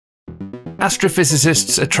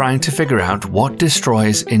Astrophysicists are trying to figure out what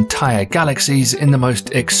destroys entire galaxies in the most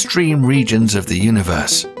extreme regions of the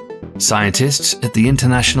universe. Scientists at the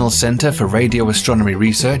International Centre for Radio Astronomy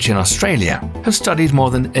Research in Australia have studied more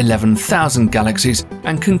than 11,000 galaxies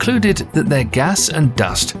and concluded that their gas and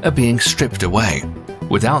dust are being stripped away.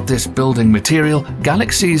 Without this building material,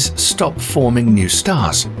 galaxies stop forming new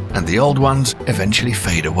stars, and the old ones eventually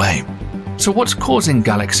fade away. So what's causing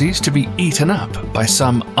galaxies to be eaten up by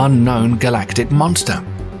some unknown galactic monster?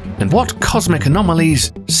 And what cosmic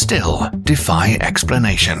anomalies still defy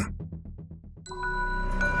explanation?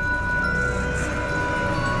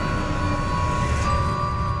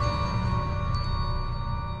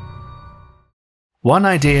 One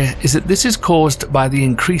idea is that this is caused by the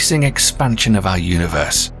increasing expansion of our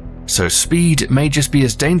universe. So speed may just be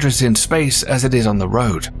as dangerous in space as it is on the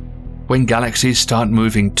road. When galaxies start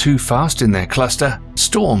moving too fast in their cluster,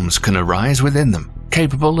 storms can arise within them,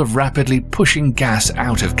 capable of rapidly pushing gas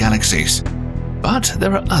out of galaxies. But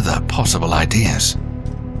there are other possible ideas.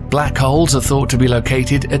 Black holes are thought to be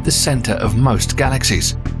located at the center of most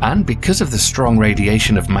galaxies, and because of the strong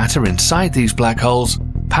radiation of matter inside these black holes,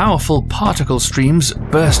 powerful particle streams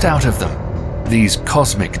burst out of them. These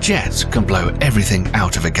cosmic jets can blow everything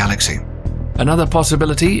out of a galaxy. Another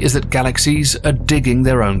possibility is that galaxies are digging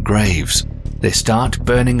their own graves. They start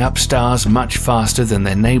burning up stars much faster than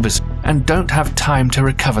their neighbors and don't have time to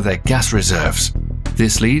recover their gas reserves.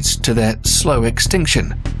 This leads to their slow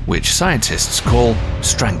extinction, which scientists call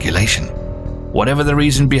strangulation. Whatever the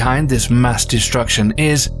reason behind this mass destruction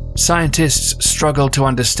is, scientists struggle to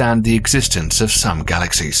understand the existence of some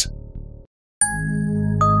galaxies.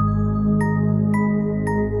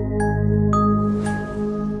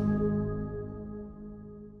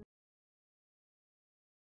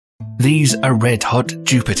 These are red-hot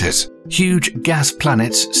Jupiters, huge gas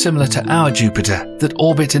planets similar to our Jupiter that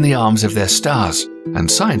orbit in the arms of their stars, and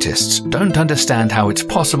scientists don't understand how it's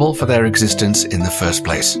possible for their existence in the first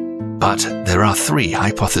place. But there are three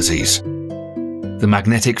hypotheses. The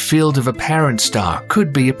magnetic field of a parent star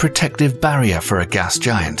could be a protective barrier for a gas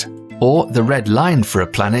giant, or the red line for a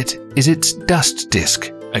planet is its dust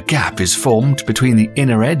disk. A gap is formed between the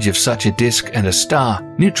inner edge of such a disk and a star,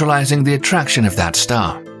 neutralizing the attraction of that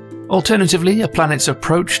star. Alternatively, a planet's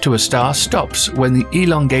approach to a star stops when the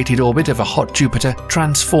elongated orbit of a hot Jupiter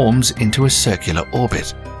transforms into a circular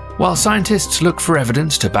orbit. While scientists look for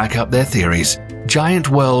evidence to back up their theories, giant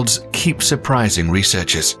worlds keep surprising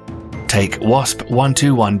researchers. Take WASP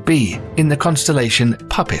 121b in the constellation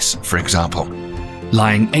Puppis, for example.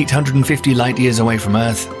 Lying 850 light-years away from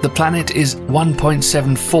Earth, the planet is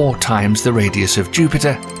 1.74 times the radius of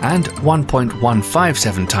Jupiter and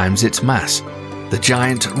 1.157 times its mass. The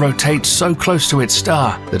giant rotates so close to its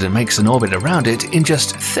star that it makes an orbit around it in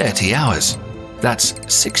just 30 hours. That's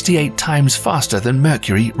 68 times faster than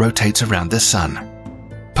Mercury rotates around the Sun.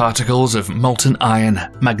 Particles of molten iron,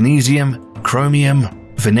 magnesium,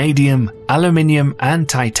 chromium, vanadium, aluminium, and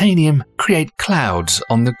titanium create clouds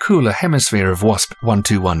on the cooler hemisphere of WASP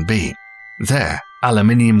 121b. There,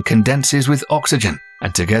 aluminium condenses with oxygen,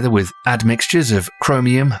 and together with admixtures of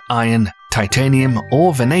chromium, iron, titanium,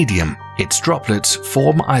 or vanadium, its droplets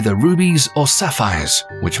form either rubies or sapphires,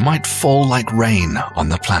 which might fall like rain on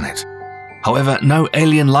the planet. However, no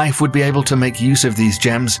alien life would be able to make use of these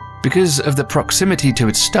gems because of the proximity to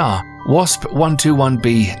its star. WASP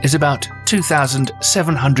 121b is about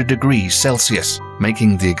 2,700 degrees Celsius,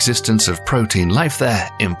 making the existence of protein life there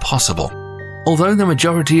impossible. Although the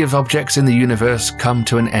majority of objects in the universe come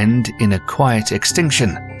to an end in a quiet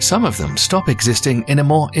extinction, some of them stop existing in a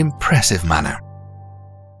more impressive manner.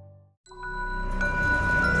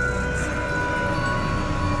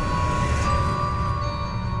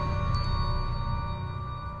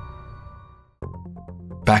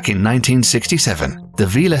 Back in 1967, the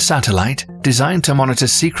Vela satellite, designed to monitor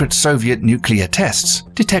secret Soviet nuclear tests,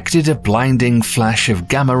 detected a blinding flash of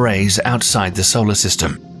gamma rays outside the solar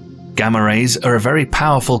system. Gamma rays are a very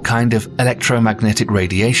powerful kind of electromagnetic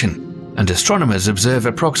radiation, and astronomers observe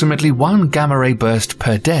approximately 1 gamma ray burst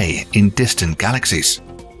per day in distant galaxies.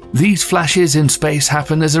 These flashes in space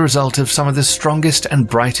happen as a result of some of the strongest and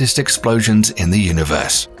brightest explosions in the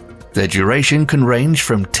universe. Their duration can range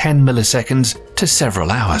from 10 milliseconds to several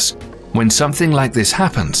hours. When something like this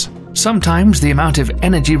happens, sometimes the amount of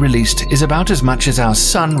energy released is about as much as our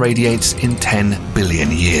Sun radiates in 10 billion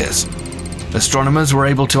years. Astronomers were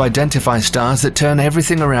able to identify stars that turn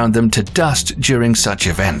everything around them to dust during such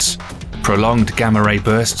events. Prolonged gamma-ray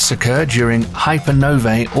bursts occur during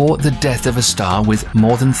hypernovae or the death of a star with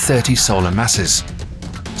more than 30 solar masses.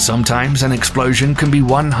 Sometimes an explosion can be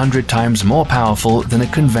 100 times more powerful than a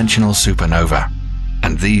conventional supernova.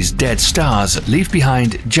 and these dead stars leave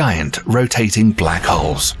behind giant rotating black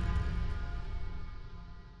holes.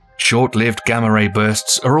 Short-lived gamma-ray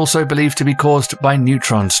bursts are also believed to be caused by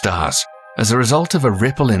neutron stars. As a result of a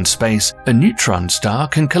ripple in space, a neutron star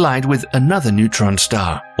can collide with another neutron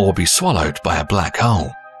star or be swallowed by a black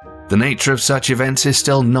hole. The nature of such events is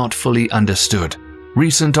still not fully understood.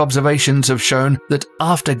 Recent observations have shown that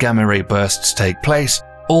after gamma-ray bursts take place,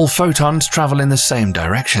 all photons travel in the same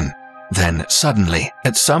direction. Then, suddenly,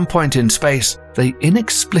 at some point in space, they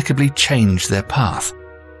inexplicably change their path.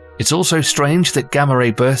 It's also strange that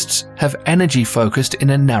gamma-ray bursts have energy focused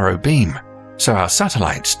in a narrow beam, so our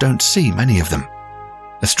satellites don't see many of them.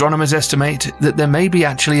 Astronomers estimate that there may be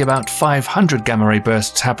actually about 500 gamma-ray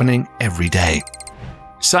bursts happening every day.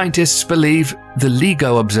 Scientists believe the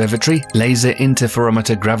LIGO Observatory, Laser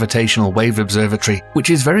Interferometer Gravitational Wave Observatory,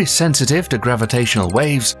 which is very sensitive to gravitational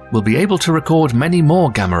waves, will be able to record many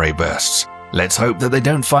more gamma-ray bursts. Let's hope that they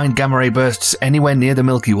don't find gamma-ray bursts anywhere near the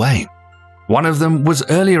Milky Way. One of them was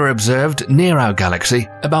earlier observed near our galaxy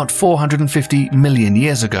about 450 million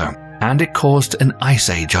years ago, and it caused an ice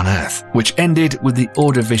age on Earth, which ended with the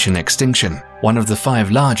Ordovician extinction, one of the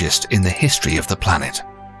 5 largest in the history of the planet.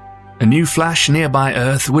 A new flash nearby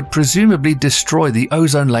Earth would presumably destroy the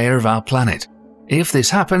ozone layer of our planet. If this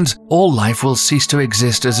happens, all life will cease to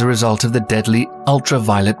exist as a result of the deadly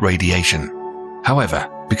ultraviolet radiation. However,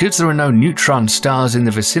 because there are no neutron stars in the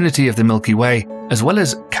vicinity of the Milky Way, as well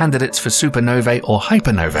as candidates for supernovae or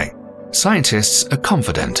hypernovae, scientists are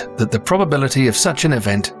confident that the probability of such an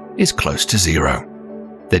event is close to zero.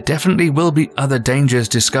 There definitely will be other dangers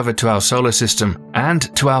discovered to our solar system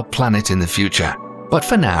and to our planet in the future. But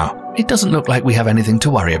for now, it doesn't look like we have anything to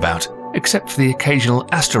worry about, except for the occasional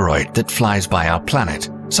asteroid that flies by our planet,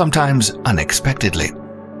 sometimes unexpectedly.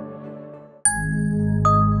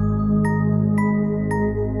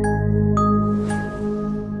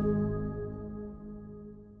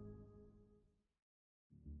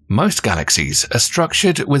 Most galaxies are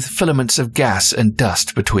structured with filaments of gas and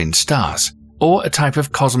dust between stars, or a type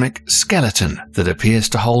of cosmic skeleton that appears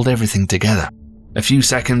to hold everything together. A few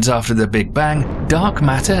seconds after the Big Bang, dark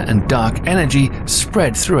matter and dark energy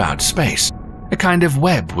spread throughout space. A kind of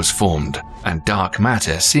web was formed, and dark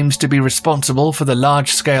matter seems to be responsible for the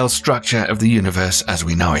large-scale structure of the universe as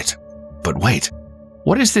we know it. But wait,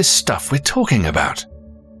 what is this stuff we're talking about?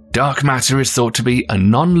 Dark matter is thought to be a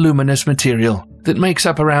non-luminous material that makes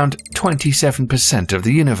up around 27% of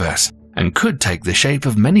the universe, and could take the shape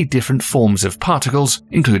of many different forms of particles,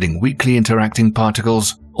 including weakly interacting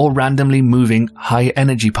particles or randomly moving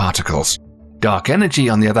high-energy particles. Dark energy,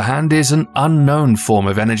 on the other hand, is an unknown form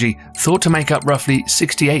of energy thought to make up roughly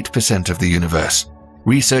 68% of the universe.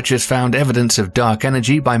 Researchers found evidence of dark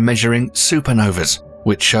energy by measuring supernovas,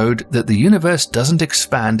 which showed that the universe doesn't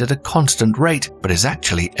expand at a constant rate but is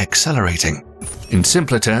actually accelerating. In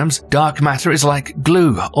simpler terms, dark matter is like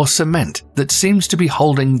glue or cement that seems to be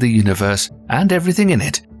holding the universe and everything in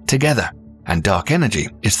it together, and dark energy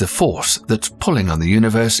is the force that's pulling on the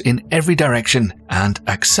universe in every direction and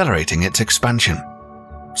accelerating its expansion.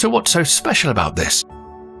 So what's so special about this?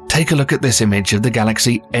 Take a look at this image of the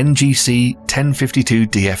galaxy NGC 1052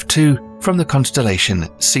 DF2 from the constellation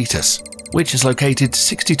Cetus, which is located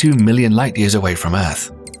 62 million light-years away from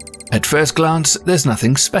Earth. At first glance, there's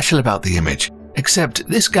nothing special about the image, except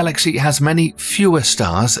this galaxy has many fewer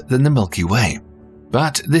stars than the Milky Way.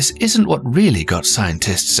 But this isn't what really got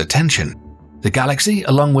scientists' attention. The galaxy,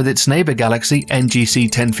 along with its neighbor galaxy NGC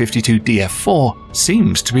 1052 DF4,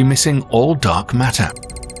 seems to be missing all dark matter.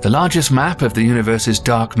 The largest map of the universe's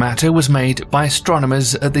dark matter was made by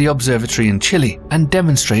astronomers at the observatory in Chile and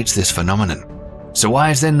demonstrates this phenomenon. So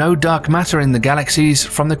why is there no dark matter in the galaxies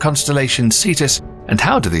from the constellation Cetus, and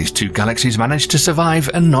how do these two galaxies manage to survive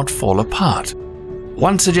and not fall apart?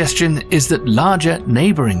 One suggestion is that larger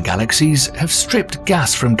neighboring galaxies have stripped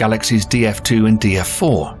gas from galaxies DF2 and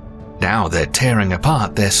DF4. Now they're tearing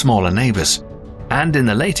apart their smaller neighbors. And in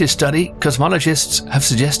the latest study, cosmologists have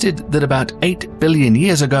suggested that about 8 billion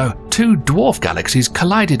years ago, two dwarf galaxies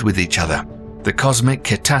collided with each other. The cosmic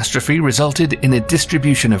catastrophe resulted in a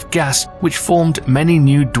distribution of gas which formed many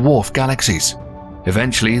new dwarf galaxies.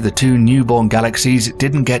 Eventually, the two newborn galaxies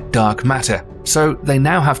didn't get dark matter, so they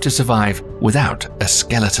now have to survive without a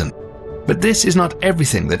skeleton. But this is not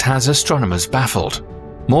everything that has astronomers baffled.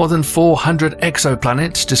 More than 400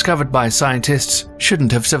 exoplanets discovered by scientists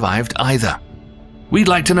shouldn't have survived either. We'd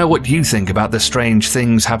like to know what you think about the strange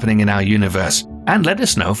things happening in our universe, and let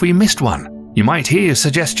us know if we missed one. You might hear your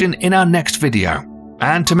suggestion in our next video.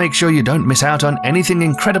 And to make sure you don't miss out on anything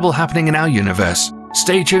incredible happening in our universe,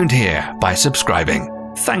 stay tuned here by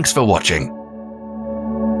subscribing. Thanks for watching.